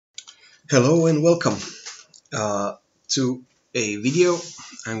Hello and welcome to a video.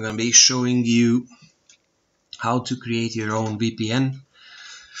 I'm going to be showing you how to create your own VPN,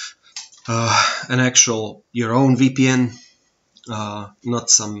 your own VPN, not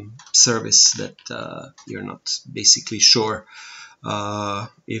some service that you're not basically sure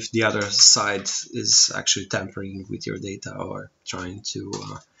if the other side is actually tampering with your data or trying to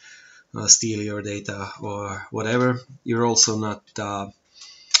steal your data or whatever. You're also not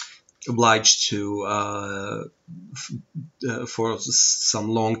obliged to for some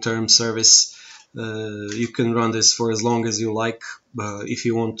long-term service. You can run this for as long as you like. If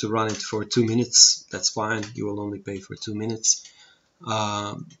you want to run it for 2 minutes, that's fine. You will only pay for 2 minutes.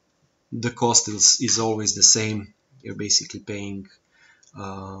 The cost is always the same. You're basically paying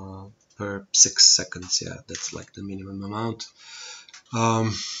per 6 seconds. Yeah, that's like the minimum amount.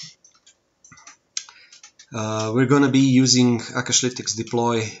 We're going to be using Akashlytics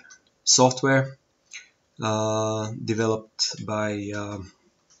deploy software developed by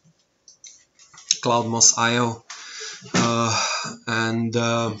CloudMoss.io,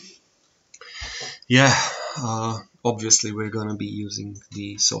 obviously we're going to be using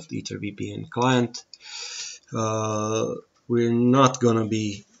the Softether VPN client. We're not going to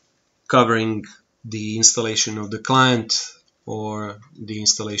be covering the installation of the client or the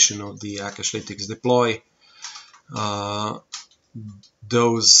installation of the Akashlytics deploy.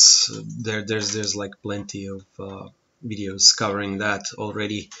 There's like plenty of videos covering that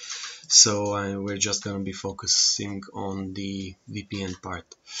already, so we're just going to be focusing on the VPN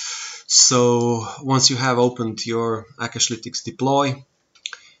part. So once you have opened your Akashlytics deploy,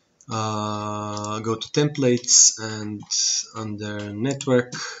 go to templates, and under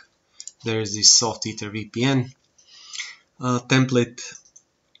network there's this Softether VPN template.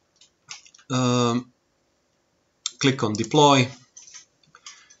 Click on deploy.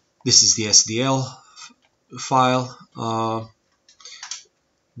 This is the SDL file.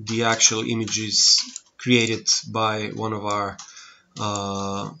 The actual image is created by one of our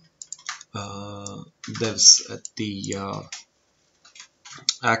devs at the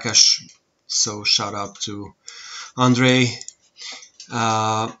Akash, so shout out to Andre.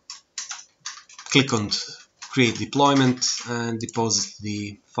 Click on create deployment and deposit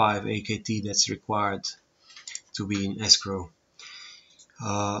the 5 AKT that's required to be in escrow.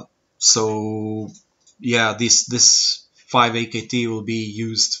 So yeah, this 5 AKT will be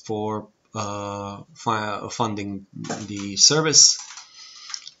used for funding the service.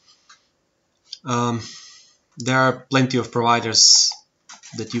 There are plenty of providers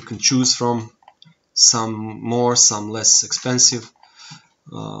that you can choose from, some more, some less expensive.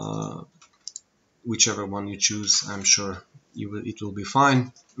 Whichever one you choose, I'm sure it will be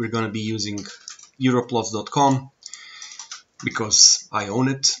fine. We're going to be using Europlots.com because I own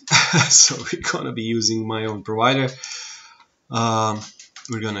it. So we're going to be using my own provider.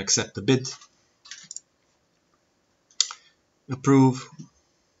 We're going to accept the bid, approve.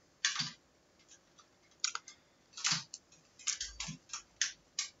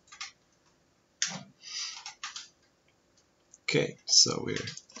 Okay, so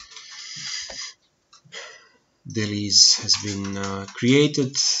Delis has been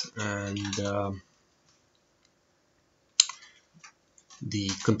created, and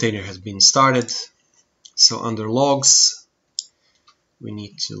the container has been started. So under logs, we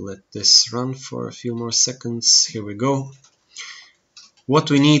need to let this run for a few more seconds. Here we go.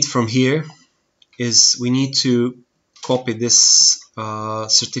 What we need from here is we need to copy this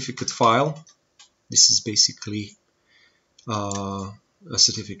certificate file. This is basically a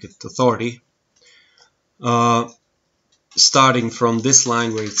certificate authority. Starting from this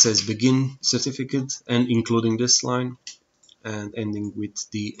line where it says begin certificate and including this line, and ending with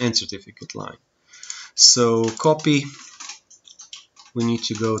the end certificate line. So copy, we need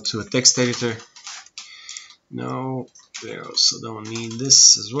to go to a text editor. No, we also don't need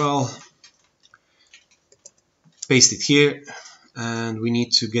this as well. Paste it here, and we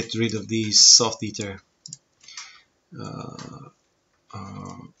need to get rid of these Softether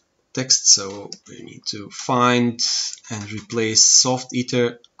text. So we need to find and replace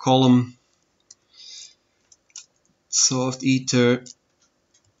Softether column, Softether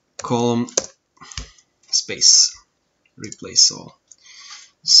column space, replace all.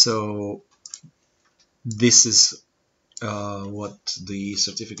 So this is what the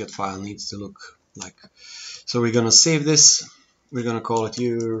certificate file needs to look like. So we're going to save this. We're going to call it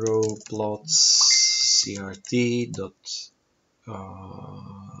Europlots CRT.ca.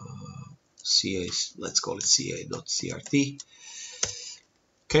 Let's call it ca.crt.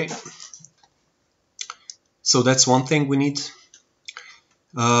 Okay. So that's one thing we need.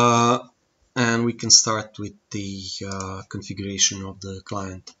 we can start with the configuration of the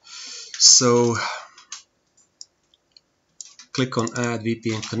client. So click on Add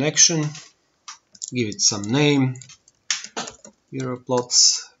VPN Connection, give it some name,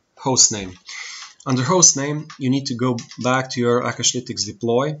 Europlots, host name. Under host name, you need to go back to your Akashlytics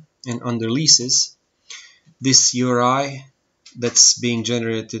deploy, and under leases, this URI that's being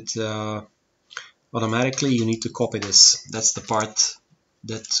generated automatically, you need to copy this. That's the part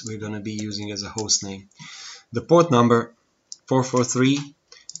that we're going to be using as a host name. The port number 443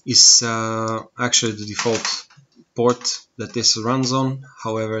 is actually the default port that this runs on.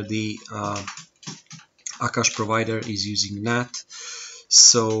 However, the Akash provider is using NAT,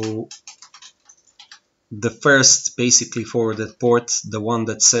 so the first basically forwarded port, the one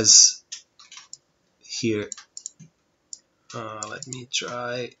that says here, let me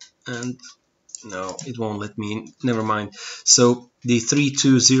try, and no, it won't let me in, never mind. So the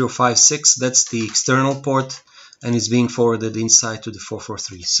 32056, that's the external port, and it's being forwarded inside to the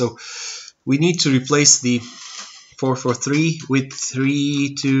 443. So we need to replace the 443 with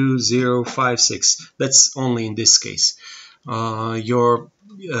 32056. That's only in this case. Your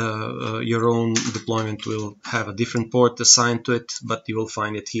own deployment will have a different port assigned to it, but you will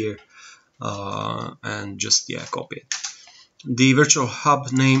find it here, and just copy it. The virtual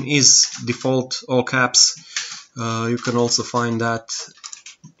hub name is default all caps. You can also find that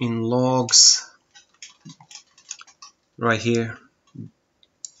in logs right here.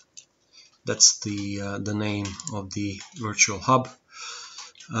 That's the name of the virtual hub.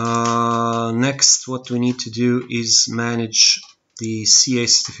 Next, what we need to do is manage the CA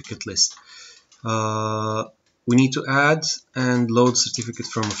certificate list. We need to add and load certificate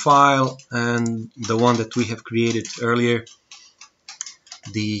from a file, and the one that we have created earlier,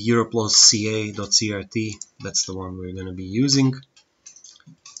 the Europlots ca.crt, that's the one we're going to be using.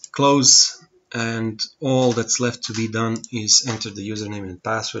 Close, and all that's left to be done is enter the username and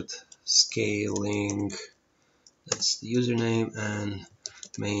password. Scaling, that's the username, and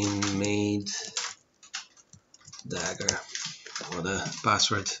main made dagger for the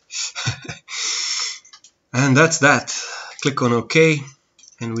password. And that's that. Click on OK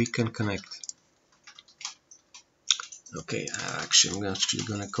and we can connect. Okay, actually I'm actually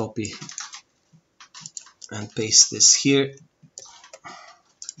gonna copy and paste this here.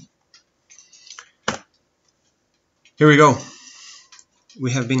 Here we go.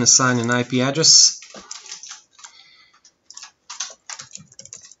 We have been assigned an IP address.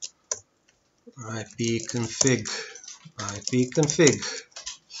 ipconfig.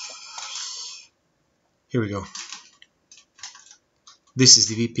 Here we go. This is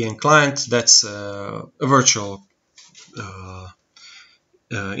the VPN client. That's a virtual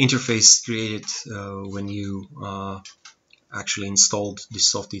interface created when you actually installed the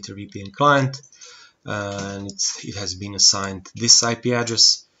Softether VPN client, and it has been assigned this IP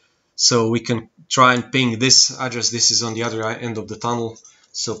address. So we can try and ping this address. This is on the other end of the tunnel.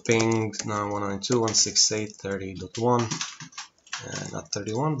 So ping 192.168.30.1, not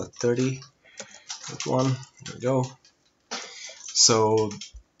 31 but 30.1. There we go. So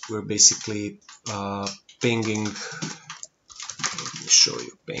we're basically pinging. Let me show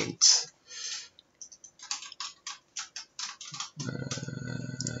you paint.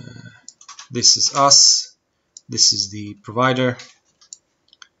 This is us. This is the provider.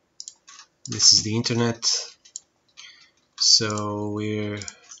 This is the internet. So we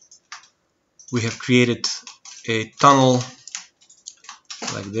have created a tunnel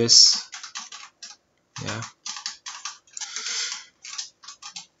like this. Yeah.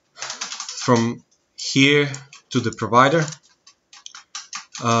 From here to the provider,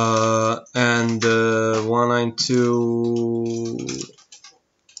 and 192.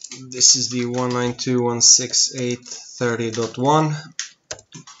 This is the 192.168.30.1,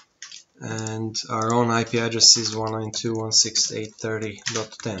 and our own IP address is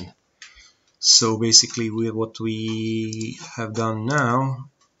 192.168.30.10. So basically, what we have done now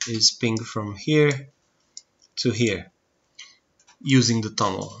is ping from here to here using the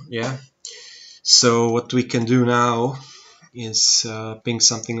tunnel. Yeah. So what we can do now is ping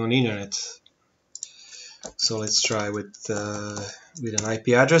something on the internet. So let's try with an IP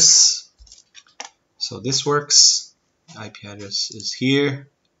address. So this works. IP address is here.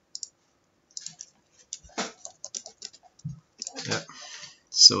 Yeah.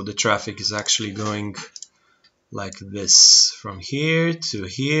 So the traffic is actually going like this, from here to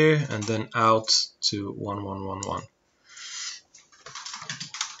here, and then out to 1111.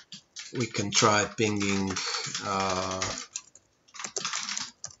 We can try pinging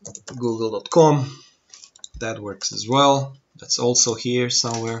google.com. That works as well. That's also here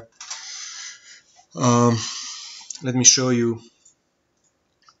somewhere. Let me show you.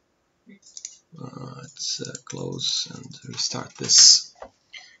 Let's close and restart this.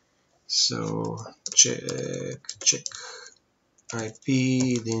 So check IP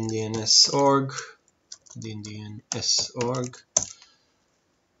DNS.org.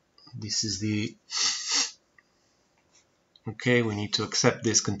 This is the okay. We need to accept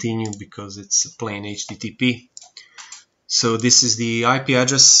this, continue, because it's a plain HTTP. So this is the IP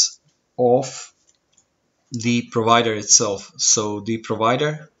address of the provider itself. So the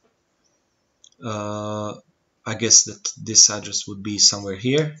provider, I guess that this address would be somewhere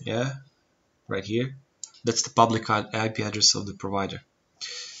here, yeah, right here. That's the public IP address of the provider.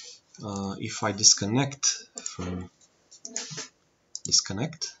 If I disconnect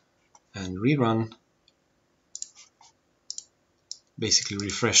and rerun, basically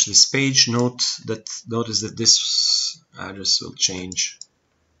refresh this page, notice that this address will change.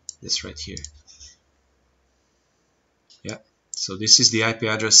 This right here. Yeah, so this is the IP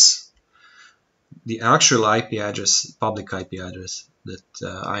address, the actual IP address, public IP address that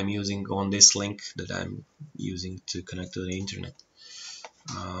I'm using on this link that I'm using to connect to the internet.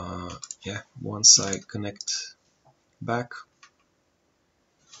 Yeah, once I connect back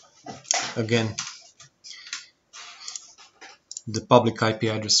again, the public IP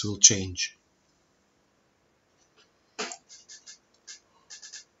address will change.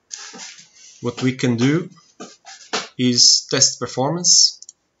 What we can do is test performance.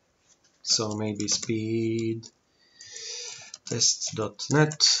 So maybe speed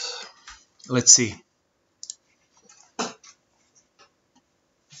test.net. Let's see.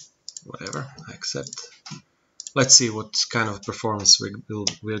 Whatever, I accept. Let's see what kind of performance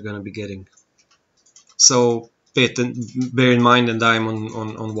we're going to be getting. So bear in mind that I'm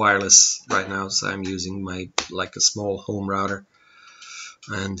on wireless right now, so I'm using my like a small home router,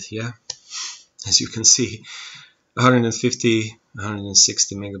 and yeah, as you can see, 150,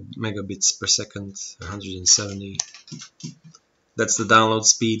 160 megabits per second, 170. That's the download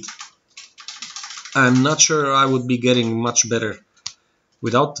speed. I'm not sure I would be getting much better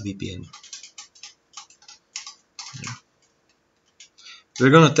without the VPN. Yeah.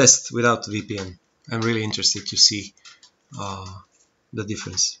 We're gonna test without the VPN. I'm really interested to see the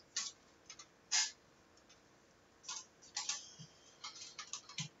difference.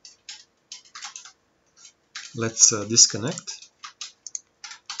 Let's disconnect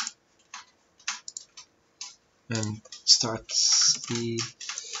and start speed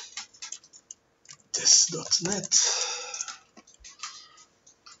test.net.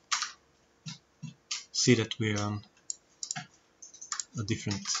 See that we're on a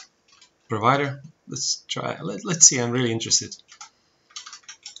different provider. Let's try. Let's see. I'm really interested.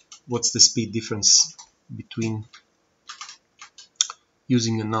 What's the speed difference between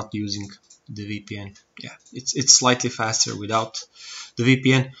using and not using the VPN? Yeah, it's slightly faster without the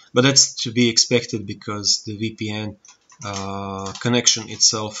VPN, but that's to be expected because the VPN connection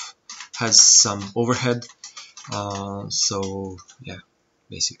itself has some overhead. So yeah,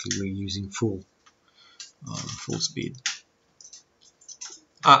 basically we're using full speed.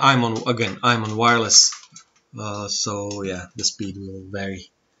 I'm on wireless, so yeah, the speed will vary,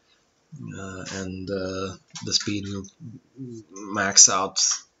 and the speed will max out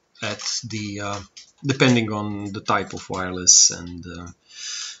at the depending on the type of wireless and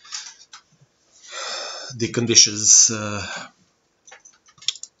the conditions.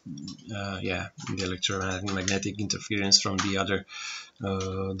 Yeah, the electromagnetic interference from the other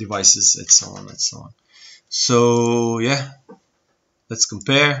devices, and so on and so on. So yeah, let's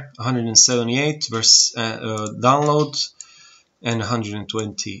compare 178 versus download and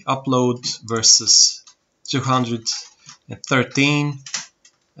 120 upload versus 213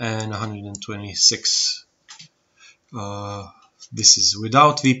 and 126. This is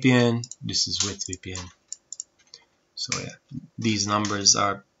without VPN, this is with VPN. So yeah, these numbers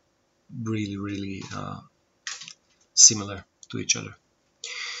are really similar to each other.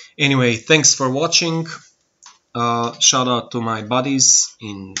 Anyway, thanks for watching. Shout out to my buddies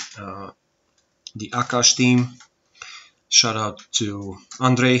in the Akash team. Shout out to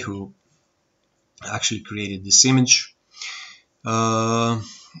Andre, who actually created this image. I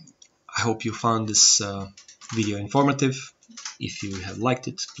hope you found this video informative. If you have liked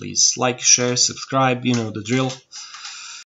it, please like, share, subscribe, you know the drill.